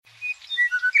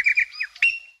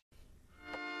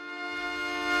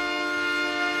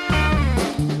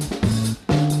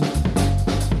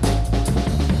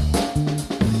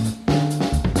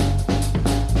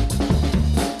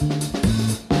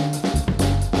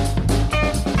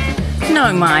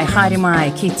No mai, haere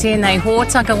mai, ki tēnei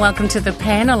hōtaka. Welcome to the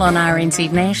panel on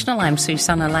RNZ National. I'm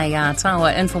Susana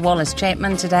Tawa, in for Wallace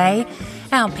Chapman today.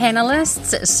 Our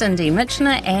panellists, Cindy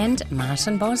Mitchener and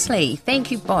Martin Bosley. Thank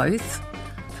you both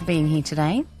for being here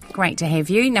today. Great to have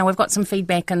you. Now, we've got some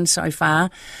feedback in so far.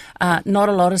 Not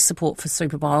a lot of support for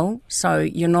Super Bowl, so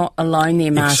you're not alone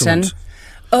there, Martin.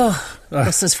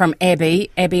 This is from Abby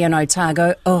in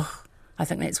Otago. I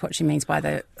think that's what she means by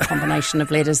the combination of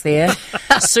letters there.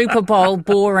 Super Bowl,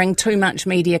 boring, too much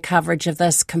media coverage of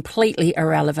this, completely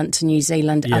irrelevant to New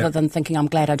Zealand, other than thinking I'm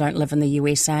glad I don't live in the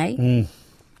USA.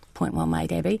 Point well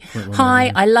made, Abby.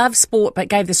 Hi, I love sport, but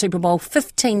gave the Super Bowl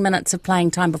 15 minutes of playing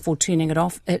time before turning it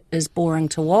off. It is boring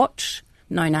to watch.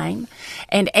 No name.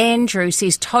 And Andrew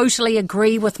says, totally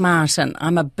agree with Martin.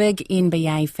 I'm a big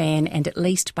NBA fan, and at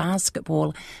least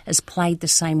basketball is played the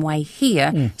same way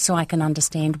here, so I can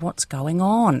understand what's going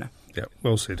on. Yeah,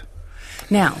 well said.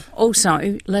 Now,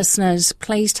 also, listeners,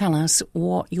 please tell us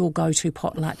what your go-to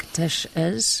potluck dish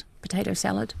is. Potato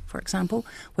salad, for example.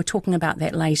 We're talking about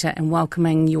that later and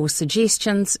welcoming your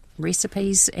suggestions,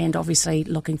 recipes, and obviously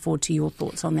looking forward to your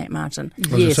thoughts on that, Martin.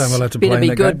 Yes, better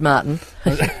be good, Martin.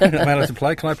 Am I allowed to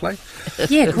play? Can I play?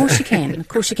 Yeah, of course you can. Of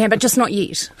course you can, but just not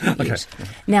yet. Okay.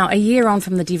 Now, a year on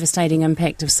from the devastating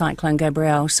impact of Cyclone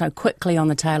Gabrielle, so quickly on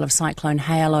the tail of Cyclone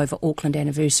Hail over Auckland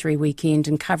anniversary weekend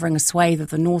and covering a swathe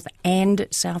of the North and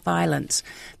South Islands.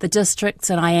 The districts,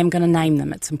 and I am going to name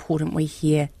them, it's important we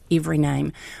hear every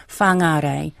name: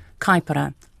 Whangarei,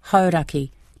 Kaipara, Hauraki,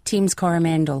 Thames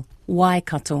Coromandel,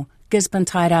 Waikato, Gisborne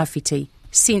Tairawhiti,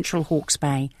 Central Hawke's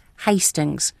Bay,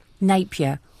 Hastings,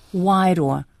 Napier,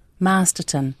 Wairoa,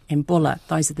 Masterton and Bulla.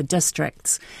 Those are the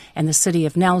districts. And the city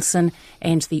of Nelson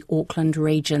and the Auckland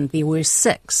region. There were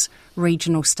 6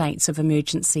 regional states of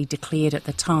emergency declared at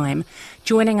the time.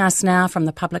 Joining us now from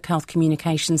the Public Health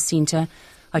Communications Centre,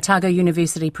 Otago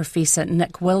University Professor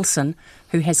Nick Wilson,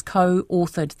 who has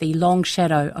co-authored The Long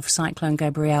Shadow of Cyclone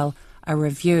Gabrielle, a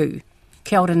review.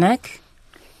 Kia ora, Nick.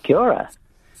 Kia ora.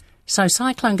 So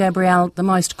Cyclone Gabrielle, the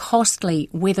most costly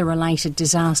weather-related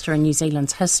disaster in New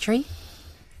Zealand's history.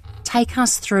 Take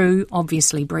us through,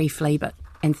 obviously briefly,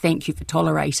 and thank you for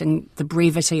tolerating the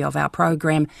brevity of our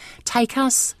program, take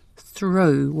us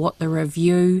through what the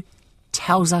review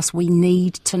tells us we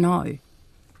need to know.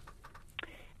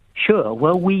 Sure.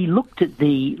 Well, we looked at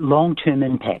the long-term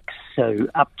impacts, so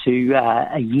up to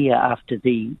a year after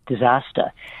the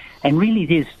disaster. And really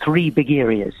there's 3 big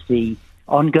areas: the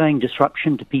ongoing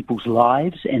disruption to people's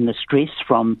lives and the stress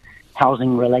from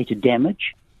housing-related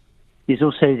damage. There's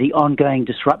also the ongoing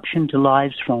disruption to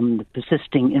lives from the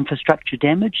persisting infrastructure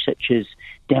damage, such as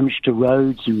damage to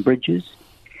roads and bridges.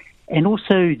 And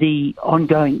also the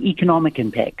ongoing economic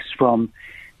impacts from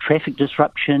traffic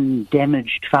disruption,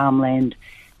 damaged farmland,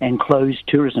 and closed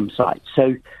tourism sites.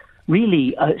 So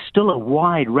really still a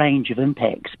wide range of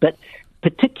impacts, but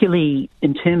particularly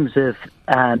in terms of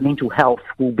mental health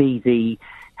will be the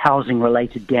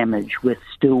housing-related damage, with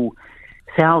still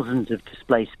thousands of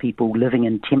displaced people living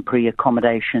in temporary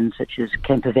accommodation such as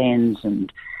camper vans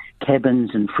and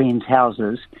cabins and friends'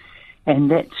 houses.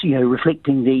 And that's,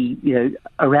 reflecting the,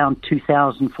 around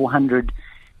 2,400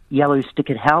 yellow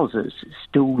stickered houses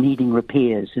still needing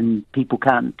repairs, and people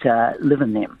can't live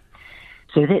in them.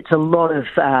 So that's a lot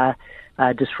of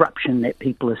disruption that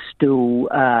people are still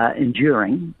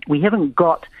enduring. We haven't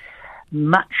got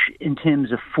much in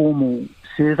terms of formal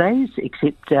surveys,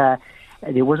 except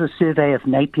there was a survey of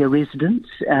Napier residents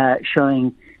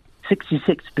showing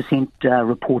 66%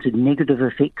 reported negative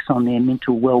effects on their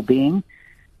mental well-being,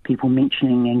 people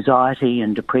mentioning anxiety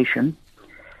and depression.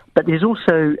 But there's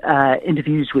also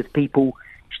interviews with people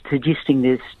suggesting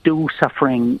they're still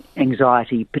suffering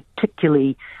anxiety,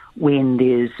 particularly when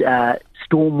there's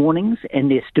storm warnings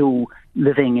and they're still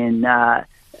living in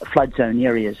flood zone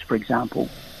areas, for example.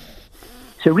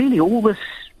 So really all this,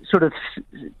 sort of,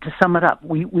 to sum it up,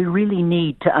 we really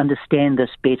need to understand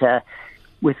this better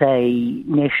with a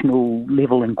national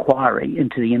level inquiry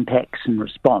into the impacts and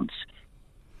response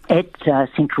at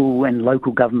central and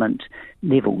local government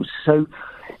levels. So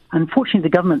unfortunately,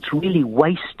 the government's really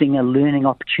wasting a learning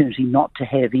opportunity not to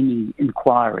have any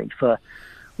inquiry for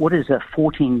what is a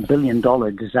 $14 billion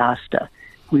disaster.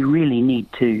 We really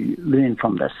need to learn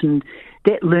from this. And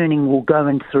that learning will go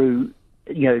in through,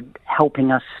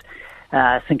 helping us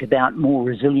think about more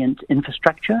resilient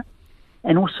infrastructure,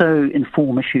 and also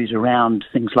inform issues around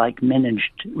things like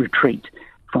managed retreat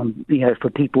from, for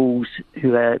people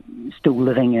who are still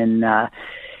living in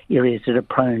areas that are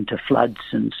prone to floods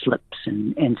and slips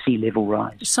and sea level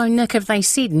rise. So, Nick, have they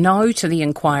said no to the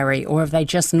inquiry, or have they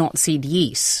just not said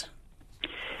yes?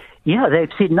 Yeah, they've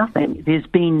said nothing. There's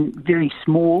been very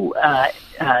small,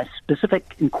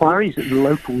 specific inquiries at the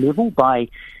local level by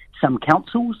some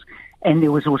councils, and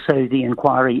there was also the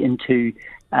inquiry into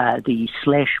the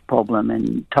slash problem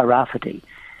in Tairāwhiti.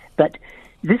 But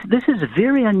this is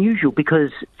very unusual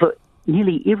because for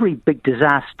nearly every big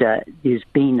disaster, there's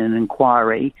been an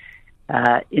inquiry.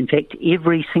 In fact,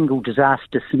 every single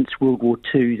disaster since World War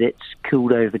II that's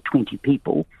killed over 20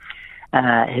 people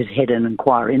has had an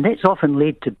inquiry, and that's often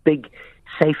led to big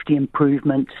safety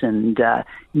improvements and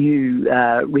new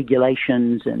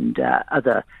regulations and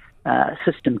other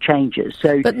system changes.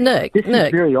 So, but Nick, this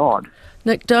is very odd.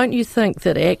 Nick, don't you think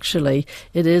that actually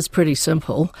it is pretty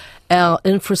simple? Our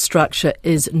infrastructure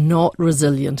is not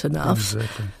resilient enough.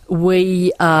 Exactly.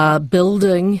 We are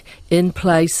building in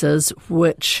places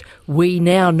which we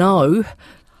now know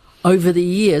over the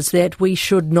years that we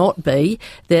should not be,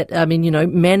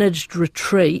 managed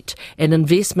retreat and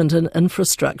investment in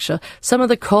infrastructure. Some of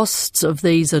the costs of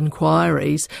these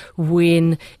inquiries,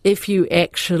 if you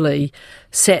actually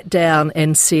sat down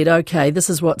and said, okay, this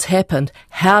is what's happened,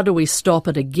 how do we stop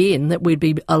it again, that we'd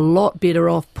be a lot better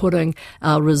off putting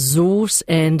our resource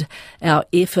and our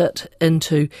effort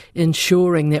into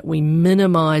ensuring that we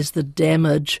minimise the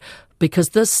damage, because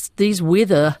these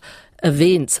weather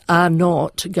events are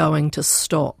not going to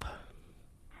stop.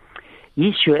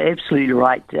 Yes, you're absolutely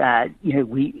right.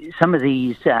 Some of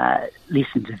these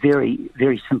lessons are very,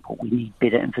 very simple. We need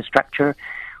better infrastructure.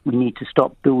 We need to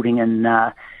stop building in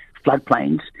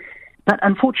floodplains. But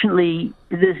unfortunately,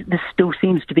 this still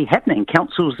seems to be happening.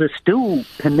 Councils are still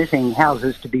permitting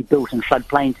houses to be built in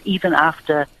floodplains even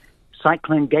after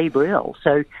Cyclone Gabrielle.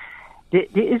 So there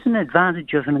is an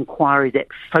advantage of an inquiry that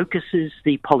focuses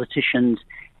the politicians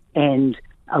and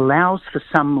allows for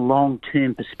some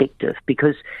long-term perspective,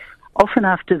 because often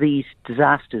after these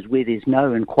disasters where there's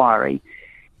no inquiry,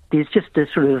 there's just a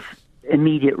sort of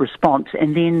immediate response,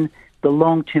 and then the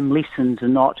long-term lessons are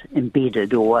not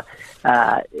embedded, or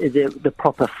the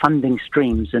proper funding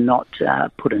streams are not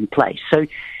put in place. So,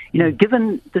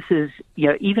 given this is,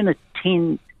 even a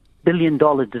 $10 billion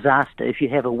disaster, if you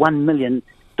have a $1 million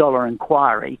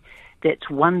inquiry, that's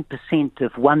 1%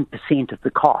 of 1% of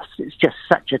the cost. It's just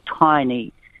such a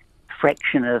tiny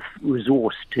fraction of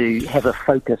resource to have a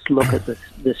focused look at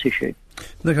this issue.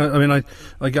 Look,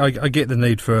 I get the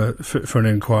need for an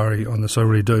inquiry on this, I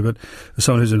really do, but as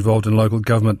someone who's involved in local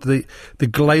government, the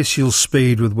glacial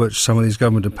speed with which some of these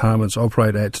government departments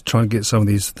operate at to try and get some of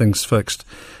these things fixed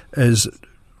is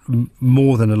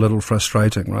more than a little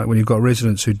frustrating, right? When you've got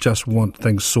residents who just want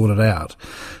things sorted out,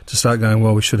 to start going,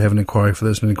 well, we should have an inquiry for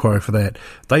this and an inquiry for that.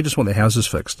 They just want their houses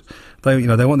fixed. They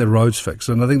want their roads fixed.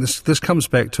 And I think this comes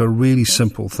back to a really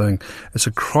simple thing. It's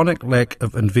a chronic lack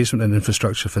of investment in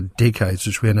infrastructure for decades,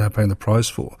 which we are now paying the price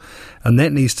for. And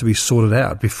that needs to be sorted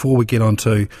out before we get on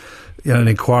to an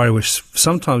inquiry which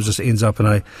sometimes just ends up in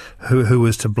a who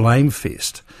is to blame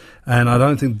fest. And I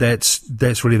don't think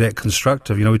that's really that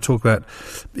constructive. We talk about,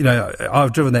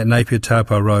 I've driven that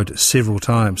Napier-Taupo road several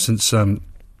times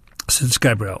since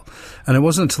Gabrielle. And it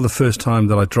wasn't until the first time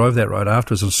that I drove that road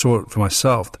afterwards and saw it for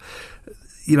myself,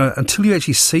 until you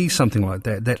actually see something like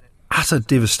that utter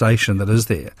devastation that is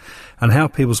there, and how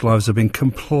people's lives have been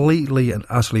completely and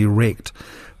utterly wrecked,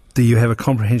 do you have a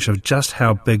comprehension of just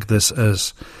how big this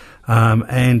is.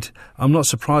 And I'm not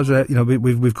surprised that,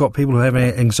 we've got people who have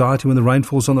anxiety when the rain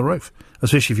falls on the roof,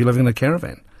 especially if you're living in a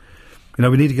caravan. We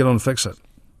need to get on and fix it.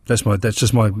 That's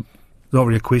just my, not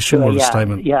really a question or a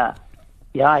statement. Yeah,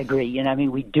 I agree.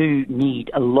 We do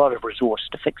need a lot of resource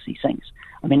to fix these things.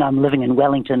 I'm living in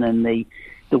Wellington, and the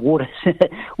water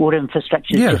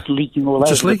infrastructure is just leaking all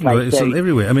over the place. It's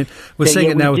everywhere. We're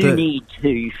seeing it now. We do need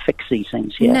to fix these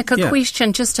things. Yeah. Nick, a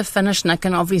question just to finish, Nick,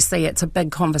 and obviously it's a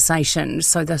big conversation.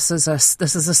 So this is a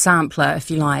sampler,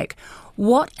 if you like.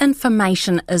 What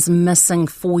information is missing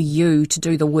for you to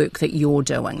do the work that you're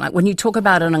doing? Like when you talk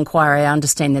about an inquiry, I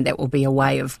understand that will be a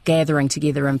way of gathering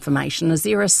together information. Is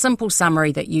there a simple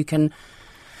summary that you can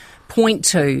point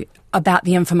to about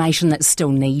the information that's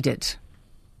still needed?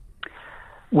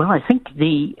 Well, I think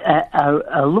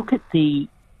a look at the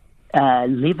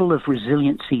level of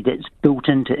resiliency that's built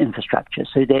into infrastructure,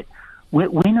 so that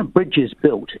when a bridge is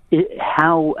built,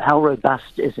 how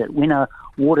robust is it? When a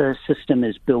water system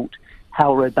is built,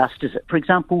 how robust is it? For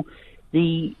example,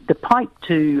 the pipe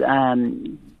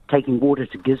to taking water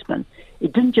to Gisborne,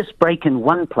 it didn't just break in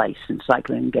one place in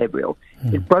Cyclone Gabrielle.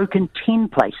 It broke in 10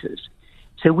 places.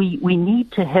 So we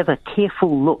need to have a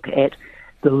careful look at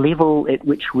the level at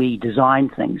which we design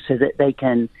things, so that they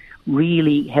can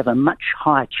really have a much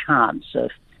higher chance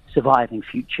of surviving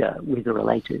future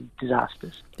weather-related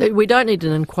disasters. We don't need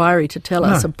an inquiry to tell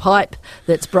us a pipe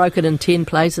that's broken in 10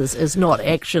 places is not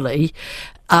actually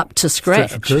up to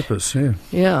scratch. For purpose, yeah.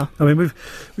 Yeah. I mean,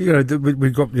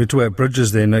 we've got, you talk about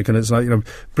bridges there, Nick, and it's like,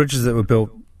 bridges that were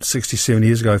built 60, 70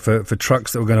 years ago for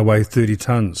trucks that were going to weigh 30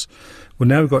 tonnes. Well,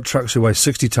 now we've got trucks who weigh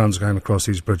 60 tonnes going across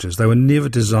these bridges. They were never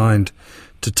designed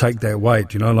to take that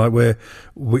weight,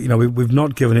 we've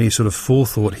not given any sort of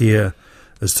forethought here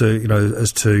as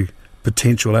to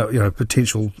potential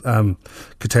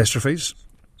catastrophes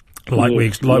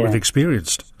we've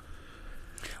experienced.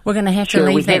 We're going to have to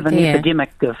leave that there. We have an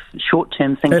epidemic of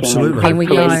short-term thinking. Absolutely. Here we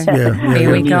go.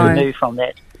 Here we go. Move from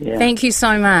that. Yeah. Thank you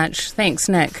so much. Thanks,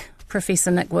 Nick.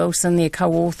 Professor Nick Wilson, the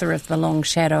co-author of The Long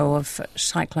Shadow of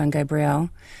Cyclone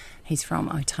Gabrielle. He's from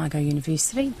Otago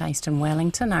University, based in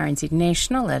Wellington, RNZ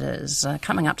National. It is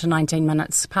coming up to 19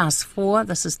 minutes past 4.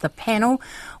 This is the panel.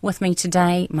 With me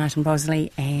today, Martin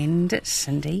Bosley and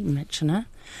Cindy Mitchener.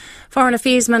 Foreign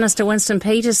Affairs Minister Winston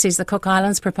Peters says the Cook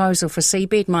Islands' proposal for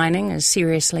seabed mining is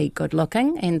seriously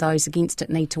good-looking and those against it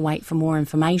need to wait for more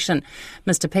information.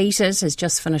 Mr Peters has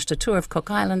just finished a tour of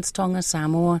Cook Islands, Tonga,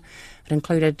 Samoa. It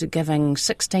included giving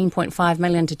 $16.5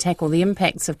 million to tackle the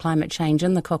impacts of climate change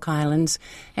in the Cook Islands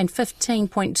and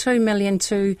 $15.2 million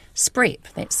to SPREP,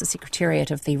 that's the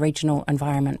Secretariat of the Regional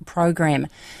Environment Programme.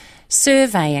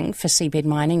 Surveying for seabed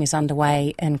mining is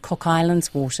underway in Cook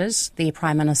Islands waters. The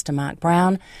Prime Minister, Mark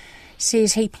Brown,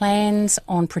 says he plans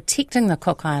on protecting the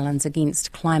Cook Islands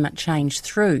against climate change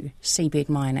through seabed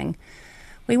mining.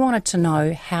 We wanted to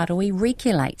know, how do we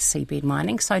regulate seabed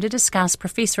mining? So to discuss,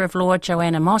 Professor of Law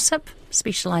Joanna Mossop,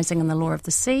 specialising in the law of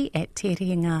the sea at Te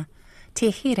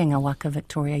Herenga Waka,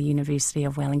 Victoria University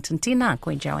of Wellington. Tēnā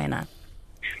koe, Joanna.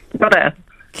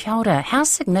 Kia ora. How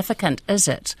significant is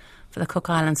it for the Cook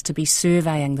Islands to be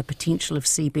surveying the potential of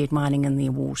seabed mining in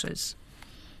their waters?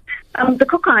 The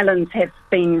Cook Islands have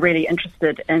been really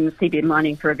interested in seabed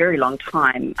mining for a very long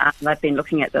time. They've been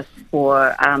looking at this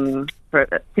for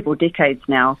several decades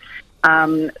now.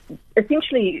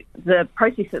 Essentially, the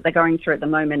process that they're going through at the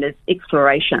moment is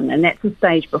exploration, and that's a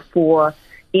stage before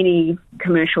any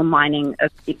commercial mining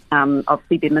of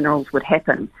seabed minerals would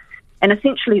happen. And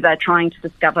essentially, they're trying to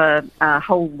discover a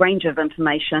whole range of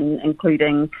information,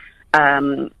 including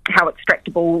how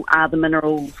extractable are the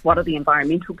minerals, what are the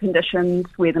environmental conditions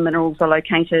where the minerals are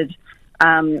located,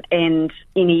 and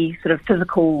any sort of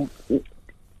physical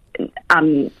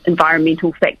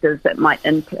environmental factors that might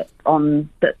impact on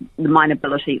the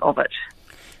mineability of it.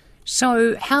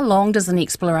 So how long does an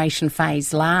exploration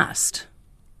phase last?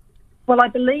 Well, I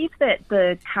believe that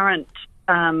the current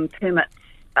permits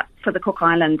for the Cook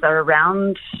Islands are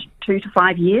around 2 to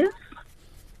 5 years.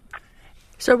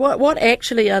 So what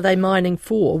actually are they mining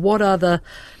for? What are the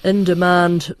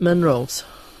in-demand minerals?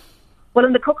 Well,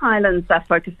 in the Cook Islands, they're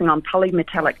focusing on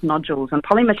polymetallic nodules, and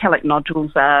polymetallic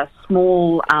nodules are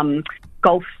small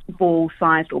golf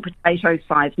ball-sized or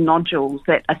potato-sized nodules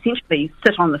that essentially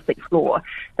sit on the seafloor.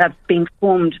 They've been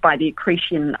formed by the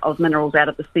accretion of minerals out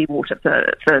of the seawater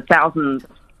for thousands,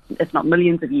 if not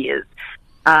millions of years.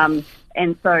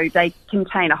 And so they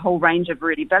contain a whole range of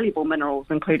really valuable minerals,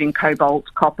 including cobalt,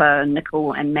 copper,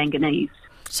 nickel, and manganese.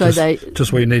 So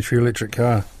just what you need for your electric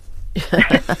car.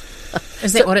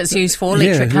 Is that what it's used for?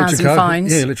 Electric cars and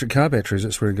phones? Yeah, electric car batteries.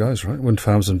 That's where it goes, right? Wind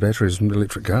farms and batteries and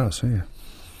electric cars. Yeah.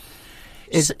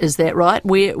 Is that right?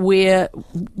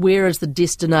 Where is the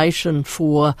destination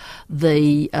for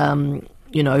the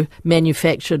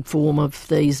manufactured form of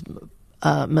these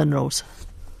minerals?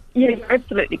 Yeah, you're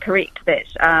absolutely correct that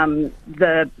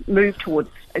the move towards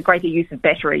a greater use of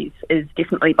batteries is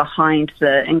definitely behind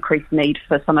the increased need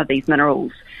for some of these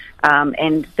minerals.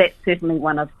 And that's certainly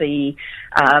one of the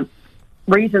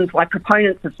reasons why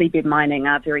proponents of seabed mining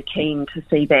are very keen to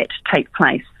see that take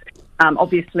place.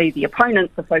 Obviously, the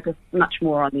opponents are focused much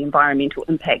more on the environmental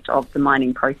impact of the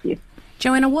mining process.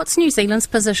 Joanna, what's New Zealand's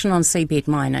position on seabed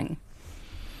mining?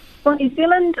 Well, New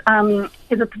Zealand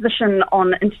has a position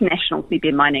on international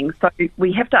seabed mining, so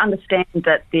we have to understand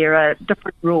that there are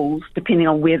different rules depending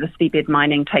on where the seabed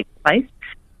mining takes place.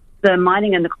 The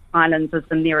mining in the Cook Islands is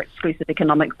in their exclusive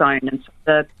economic zone, and so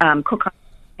the Cook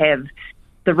Islands have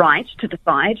the right to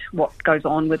decide what goes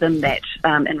on within that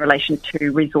in relation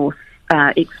to resource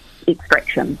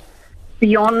extraction.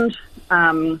 Beyond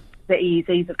the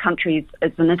EEZs of countries,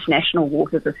 it's an international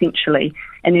waters essentially,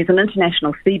 and there's an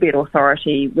international seabed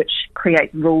authority which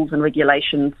creates rules and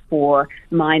regulations for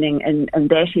mining in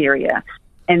that area.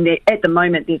 And at the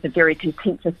moment, there's a very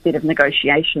contentious set of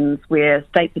negotiations where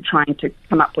states are trying to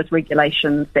come up with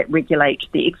regulations that regulate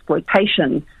the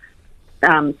exploitation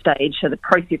stage, so the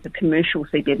process of commercial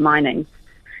seabed mining.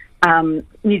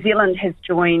 New Zealand has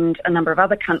joined a number of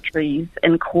other countries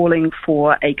in calling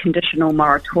for a conditional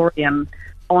moratorium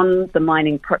on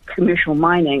the commercial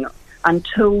mining,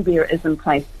 until there is in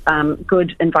place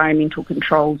good environmental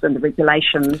controls and the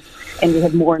regulations, and we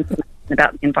have more information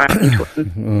about the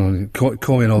environmental.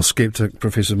 Call me an old sceptic,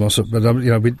 Professor Mossop, but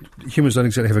humans don't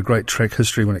exactly have a great track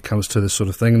history when it comes to this sort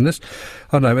of thing. And this,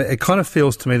 I don't know, it kind of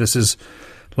feels to me this is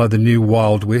like the new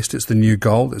Wild West. It's the new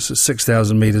gold. It's at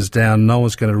 6,000 metres down. No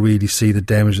one's going to really see the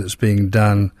damage that's being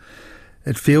done.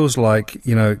 It feels like,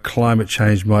 climate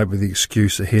change might be the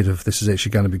excuse ahead of this is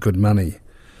actually going to be good money.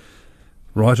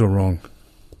 Right or wrong?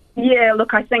 Yeah,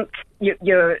 look, I think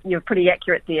you're pretty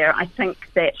accurate there. I think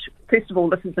that, first of all,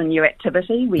 this is a new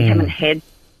activity. We haven't had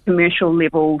commercial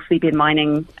level seabed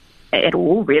mining at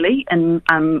all, really, in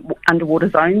underwater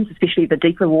zones, especially the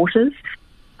deeper waters.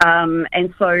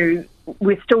 And so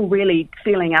we're still really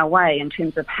feeling our way in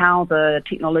terms of how the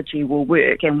technology will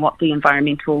work and what the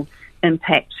environmental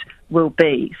impact will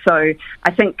be. So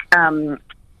I think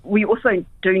we also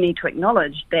do need to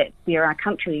acknowledge that there are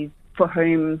countries for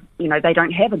whom, they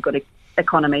don't have a good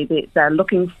economy. They're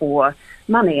looking for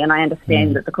money, and I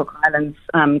understand that the Cook Islands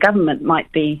government might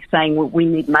be saying, well, we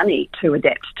need money to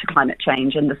adapt to climate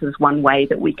change, and this is one way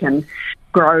that we can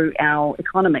grow our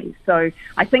economy. So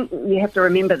I think you have to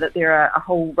remember that there are a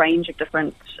whole range of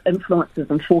different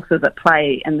influences and forces at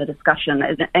play in the discussion,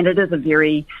 and it is a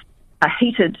very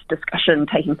heated discussion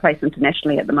taking place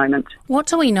internationally at the moment. What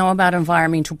do we know about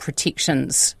environmental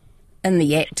protections in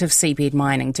the act of seabed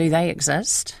mining? Do they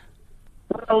exist?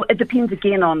 Well, it depends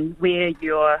again on where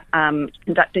you're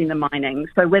conducting the mining.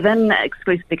 So within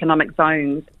exclusive economic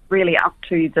zones, really up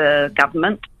to the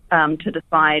government to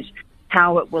decide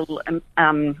how it will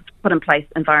put in place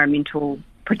environmental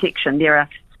protection. There are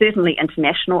certainly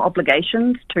international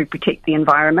obligations to protect the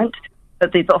environment,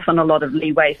 but there's often a lot of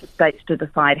leeway for states to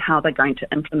decide how they're going to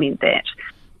implement that.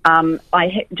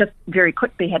 I just very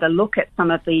quickly had a look at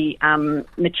some of the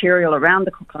material around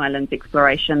the Cook Islands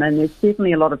exploration, and there's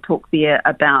certainly a lot of talk there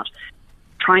about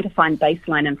trying to find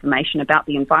baseline information about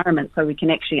the environment so we can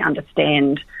actually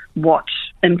understand what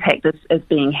impact is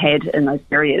being had in those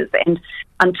areas. And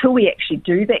until we actually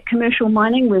do that commercial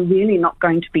mining, we're really not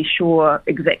going to be sure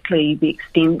exactly the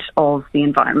extent of the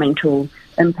environmental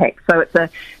impact. So it's a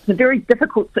very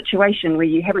difficult situation where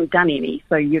you haven't done any,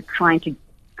 so you're trying to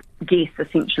guess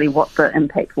essentially what the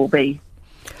impact will be.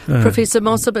 Professor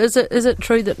Mossop, is it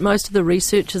true that most of the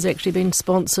research has actually been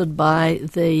sponsored by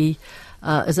the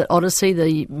is it Odyssey,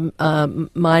 the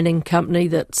mining company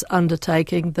that's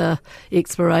undertaking the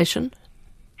exploration?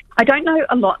 I don't know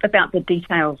a lot about the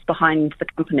details behind the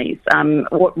companies.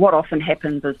 What often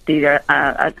happens is there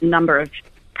are a number of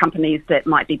companies that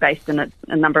might be based in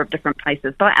a number of different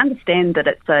places, but I understand that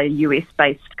it's a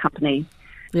US-based company.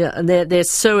 Yeah, and they're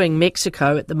suing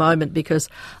Mexico at the moment because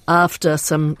after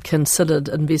some considered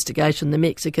investigation, the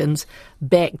Mexicans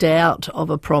backed out of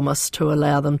a promise to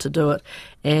allow them to do it,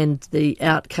 and the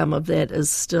outcome of that is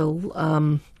still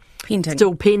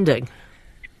pending.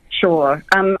 Sure.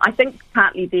 I think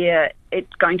partly there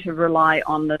it's going to rely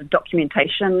on the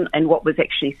documentation and what was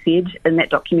actually said in that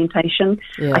documentation.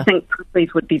 Yeah. I think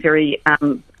countries would be very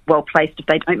well placed if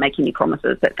they don't make any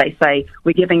promises, that they say,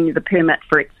 we're giving you the permit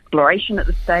for exploration at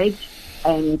this stage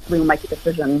and we'll make a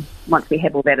decision once we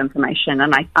have all that information.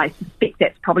 And I suspect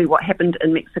that's probably what happened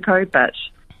in Mexico, but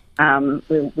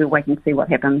we'll wait and see what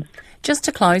happens. Just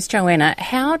to close, Joanna,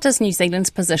 how does New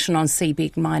Zealand's position on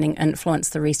seabed mining influence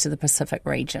the rest of the Pacific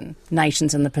region,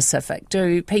 nations in the Pacific?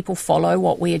 Do people follow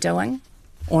what we're doing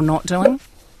or not doing?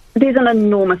 There's an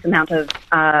enormous amount of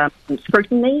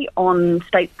scrutiny on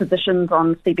states' positions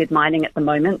on seabed mining at the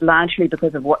moment, largely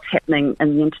because of what's happening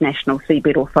in the International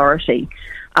Seabed Authority.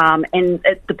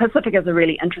 The Pacific is a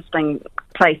really interesting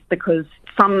place because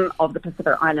some of the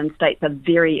Pacific Island states are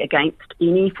very against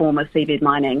any form of seabed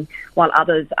mining, while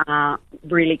others are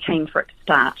really keen for it to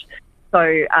start.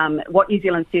 So what New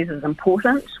Zealand says is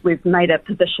important. We've made a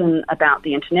position about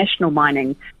the international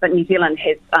mining, but New Zealand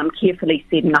has carefully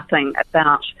said nothing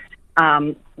about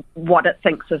what it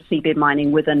thinks of seabed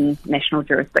mining within national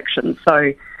jurisdiction.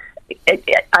 So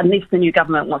unless the new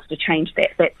government wants to change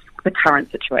that, that's the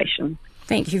current situation.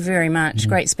 Thank you very much.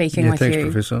 Great speaking with thanks, you.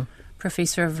 Professor.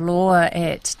 Professor of Law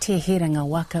at Te Herenga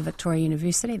Waka, Victoria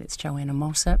University. That's Joanna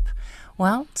Mossop.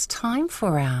 Well, it's time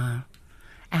for our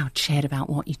chat about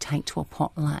what you take to a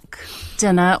potluck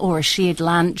dinner or a shared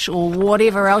lunch or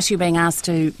whatever else you're being asked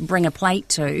to bring a plate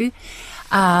to.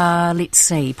 Let's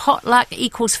see. Potluck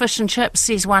equals fish and chips,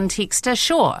 says one texter.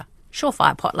 Sure.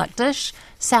 surefire potluck dish,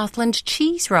 Southland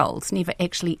cheese rolls. Never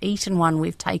actually eaten one.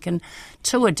 We've taken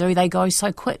to a do. They go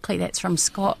so quickly. That's from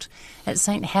Scott at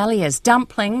St Heliers.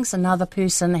 Dumplings, another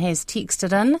person has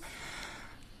texted in.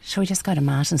 Shall we just go to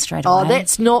Martin straight away? Oh,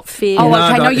 that's not fair. Oh,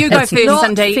 okay. No, you go That's first, not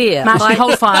Cindy. fair. Martin,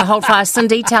 hold fire.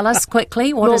 Cindy, tell us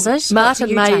quickly, what is it?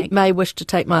 Martin What do you take? may wish to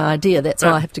take my idea. That's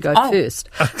why I have to go first.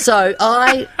 So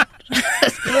I...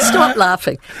 Stop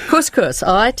laughing. Couscous.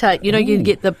 I take, you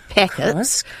get the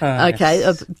packets, okay,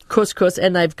 of couscous,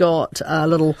 and they've got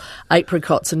little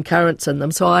apricots and currants in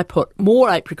them. So I put more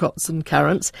apricots and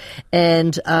currants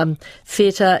and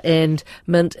feta and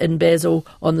mint and basil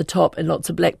on the top and lots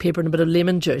of black pepper and a bit of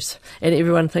lemon juice. And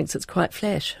everyone thinks it's quite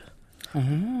flash.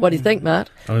 What do you think, Mart?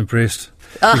 I'm impressed.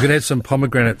 You could add some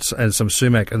pomegranates and some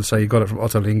sumac and say you got it from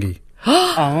Ottolenghi.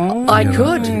 I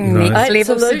could. Next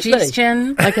level Absolutely.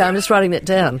 suggestion. Okay, I'm just writing that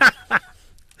down.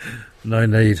 No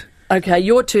need. Okay,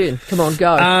 your turn. Come on,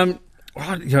 go.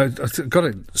 I've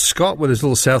got Scott with his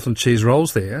little Southland cheese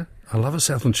rolls there. I love a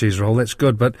Southland cheese roll. That's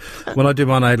good. But when I do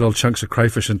mine, I add little chunks of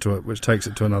crayfish into it, which takes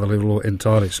it to another level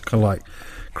entirely. It's kind of like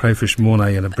crayfish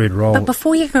mornay in a bread roll. But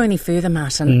before you go any further,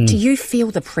 Martin, do you feel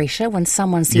the pressure when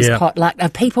someone says potluck? Are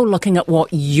people looking at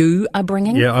what you are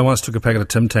bringing? Yeah, I once took a packet of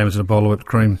Tim Tams and a bowl of whipped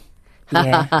cream.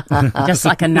 Yeah, just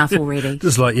like enough already.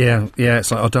 Just like, yeah.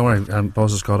 It's like, oh, don't worry,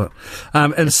 Boz has got it.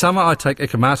 In summer, I take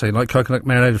ikamate, like coconut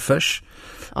marinated fish.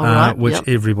 Which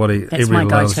everybody my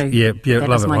loves. go-to. Yeah, that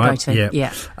love is it, my right? go-to.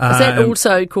 Yeah. Is that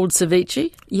also called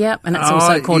ceviche? Yeah, and it's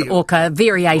also called orca,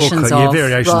 variations of. Yeah,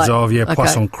 variations of, okay.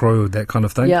 poisson cru, that kind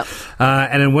of thing. Yep.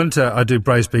 And in winter, I do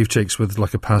braised beef cheeks with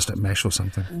like a parsnip mash or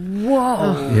something.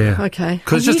 Whoa. Yeah. Okay.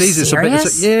 Because Are it's just you easy.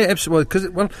 serious? Yeah, absolutely. Because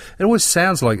it always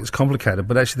sounds like it's complicated,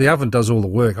 but actually the oven does all the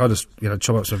work. I just,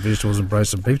 chop up some vegetables and braise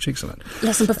some beef cheeks in it.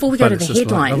 Listen, before we go But to it's the just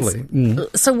like headlines,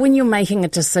 so when you're making a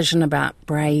decision about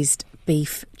braised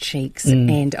beef cheeks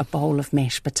and a bowl of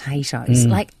mashed potatoes,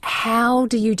 like how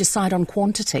do you decide on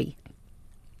quantity?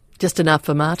 Just enough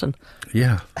for Martin.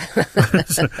 Yeah.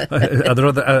 Are there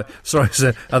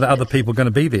other people going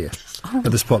to be there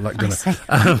at this potluck dinner?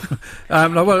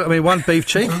 One beef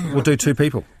cheek will do 2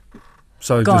 people.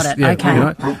 So Okay.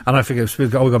 And I figure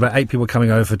we've got about 8 people coming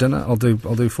over for dinner. I'll do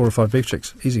 4 or 5 beef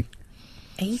cheeks. Easy.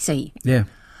 Yeah.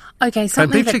 Okay, And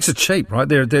something beef cheeks are cheap, right?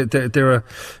 They're they're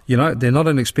not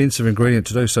an expensive ingredient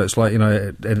to do. So it's like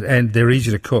and they're easy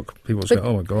to cook. People say,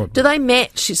 "Oh my god." Do they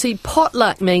match? You see,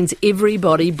 potluck means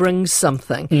everybody brings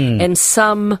something, and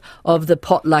some of the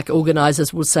potluck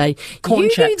organisers will say, Corn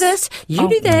 "You chips. do this, you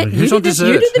do that, Who's you on do this,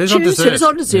 dessert? you do the Who's on juice, dessert?" who's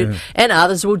on dessert," Yeah. and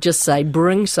others will just say,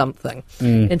 "Bring something."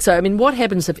 And so, I mean, what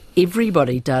happens if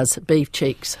everybody does beef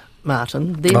cheeks,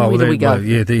 Martin? Then where do we go? Well,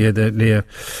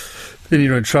 then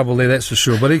you're in trouble there, that's for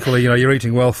sure. But equally, you're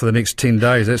eating well for the next 10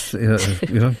 days. That's, I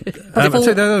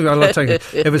love taking,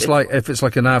 if it's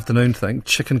like an afternoon thing,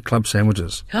 chicken club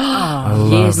sandwiches. I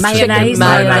love Mayonnaise,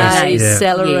 mayonnaise,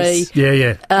 celery,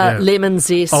 lemon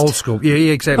zest. Old school. Yeah,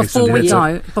 exactly.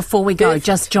 Before we go,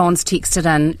 just John's texted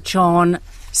in. John,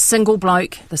 single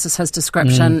bloke, this is his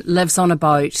description, lives on a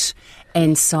boat.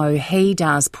 And so he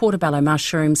does portobello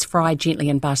mushrooms fried gently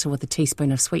in butter with a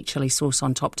teaspoon of sweet chilli sauce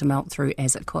on top to melt through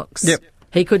as it cooks. Yep.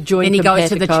 He could join. Then he goes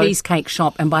to the cheesecake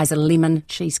shop and buys a lemon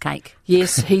cheesecake.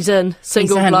 Yes, he's in.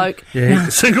 Single bloke. Yeah,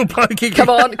 single bloke. Come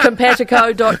on,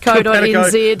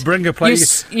 compatico.co.nz. Bring a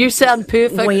plate. You sound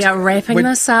perfect. We are wrapping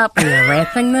this up. Do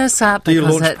your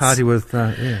launch party with,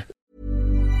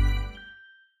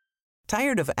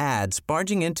 Tired of ads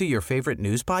barging into your favorite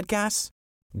news podcasts?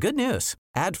 Good news.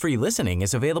 Ad-free listening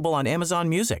is available on Amazon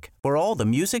Music for all the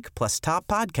music plus top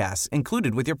podcasts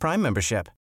included with your Prime membership.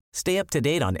 Stay up to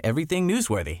date on everything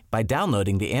newsworthy by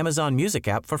downloading the Amazon Music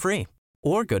app for free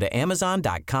or go to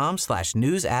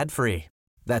amazon.com/news ad free.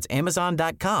 That's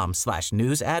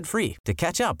amazon.com/news ad free to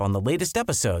catch up on the latest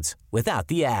episodes without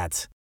the ads.